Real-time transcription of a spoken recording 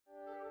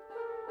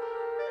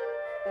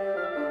We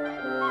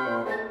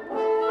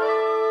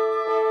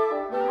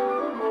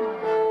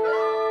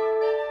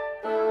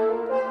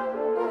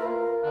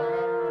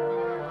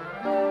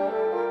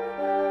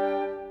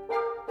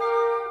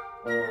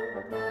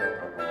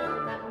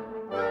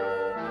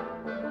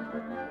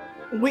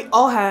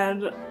all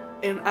had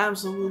an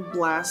absolute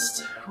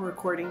blast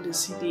recording the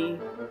CD.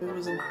 It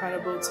was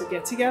incredible to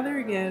get together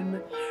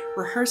again,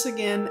 rehearse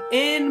again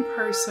in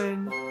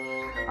person.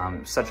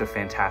 Such a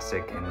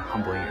fantastic and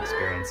humbling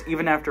experience.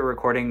 Even after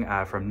recording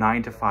from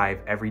 9 to 5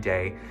 every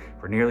day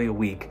for nearly a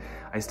week,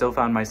 I still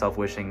found myself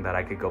wishing that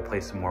I could go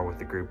play some more with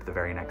the group the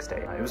very next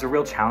day. It was a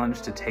real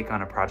challenge to take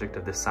on a project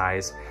of this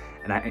size,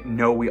 and I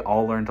know we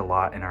all learned a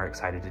lot and are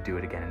excited to do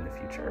it again in the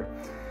future.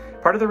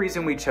 Part of the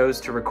reason we chose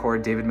to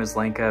record David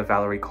Maslanka,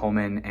 Valerie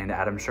Coleman, and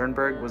Adam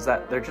Schoenberg was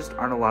that there just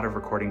aren't a lot of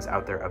recordings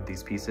out there of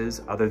these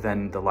pieces, other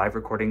than the live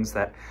recordings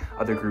that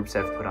other groups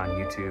have put on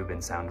YouTube and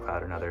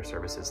SoundCloud and other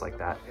services like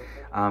that.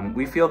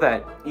 We feel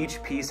that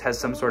each piece has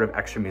some sort of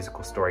extra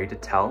musical story to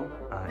tell.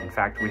 In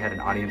fact, we had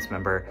an audience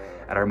member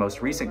at our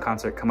most recent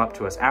concert come up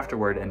to us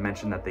afterward and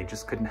mention that they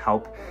just couldn't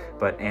help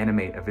but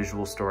animate a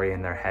visual story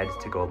in their head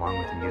to go along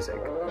with the music.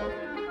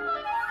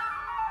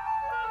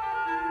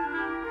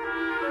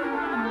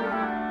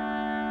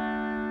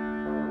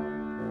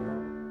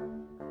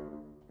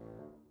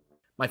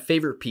 My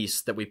favorite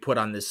piece that we put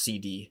on this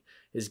CD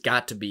has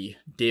got to be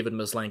David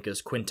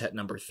Maslanka's Quintet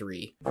No.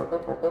 3.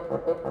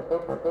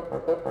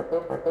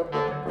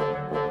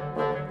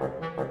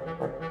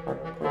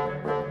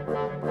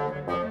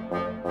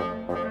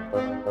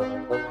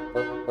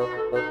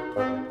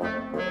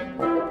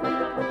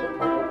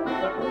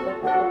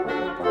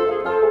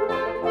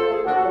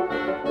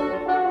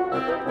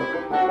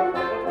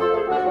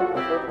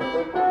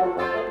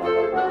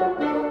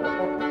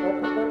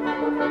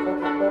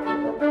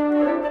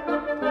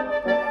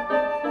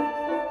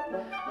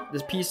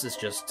 This piece is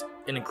just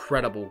an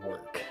incredible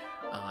work.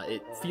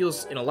 It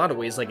feels in a lot of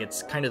ways like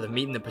it's kind of the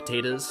meat and the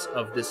potatoes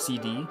of this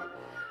CD.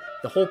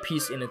 The whole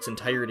piece in its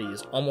entirety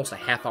is almost a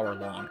half-hour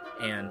long,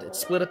 and it's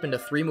split up into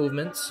 3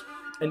 movements,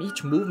 and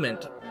each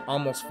movement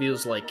almost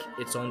feels like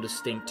its own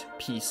distinct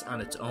piece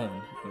on its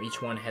own.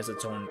 Each one has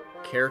its own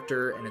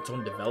character and its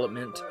own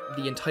development.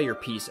 The entire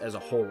piece as a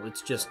whole,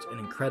 it's just an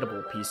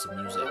incredible piece of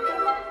music.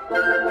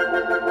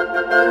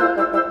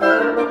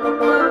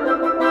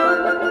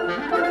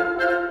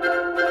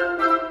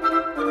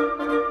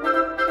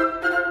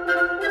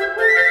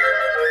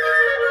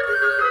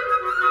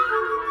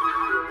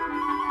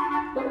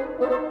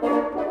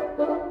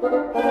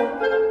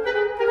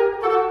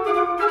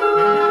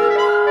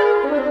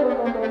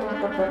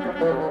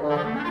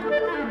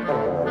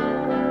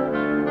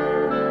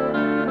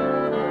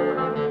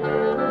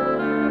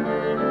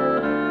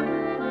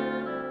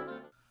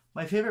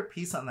 My favorite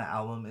piece on the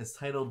album is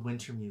titled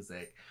Winter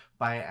Music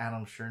by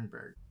Adam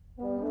Schoenberg.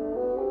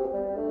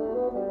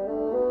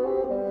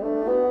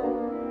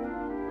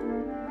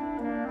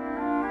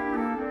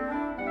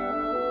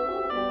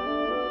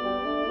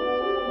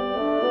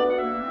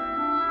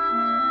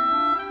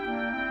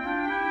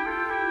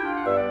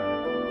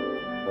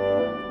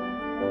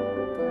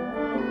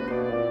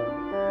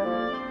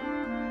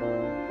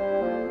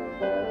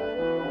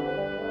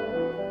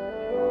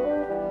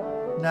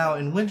 Now,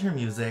 in Winter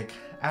Music,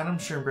 Adam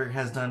Schoenberg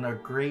has done a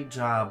great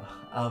job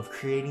of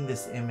creating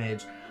this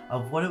image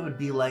of what it would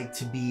be like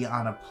to be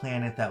on a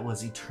planet that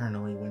was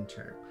eternally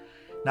winter.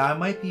 Now, I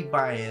might be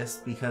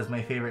biased because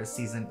my favorite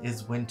season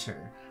is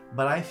winter,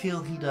 but I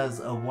feel he does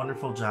a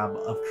wonderful job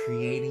of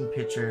creating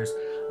pictures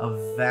of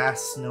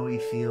vast snowy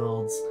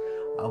fields,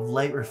 of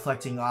light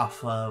reflecting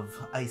off of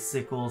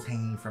icicles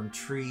hanging from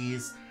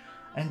trees,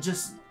 and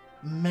just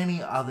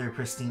many other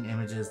pristine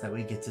images that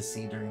we get to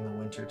see during the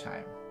winter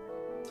time.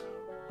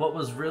 What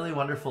was really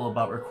wonderful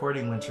about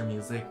recording Winter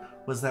Music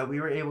was that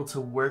we were able to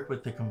work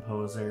with the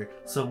composer.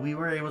 So we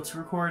were able to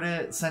record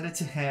it, send it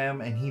to him,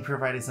 and he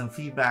provided some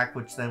feedback,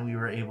 which then we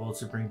were able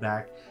to bring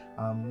back,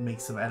 make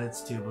some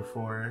edits to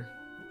before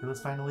it was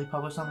finally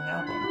published on the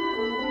album.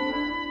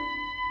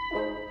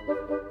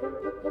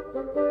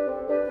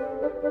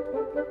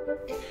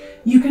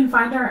 You can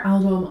find our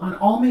album on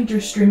all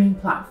major streaming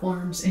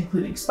platforms,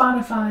 including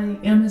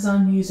Spotify,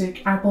 Amazon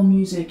Music, Apple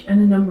Music,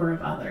 and a number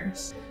of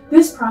others.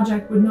 This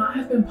project would not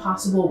have been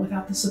possible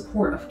without the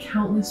support of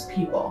countless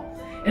people,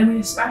 and we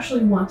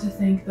especially want to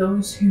thank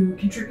those who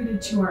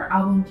contributed to our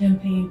album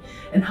campaign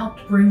and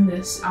helped bring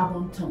this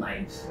album to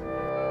life.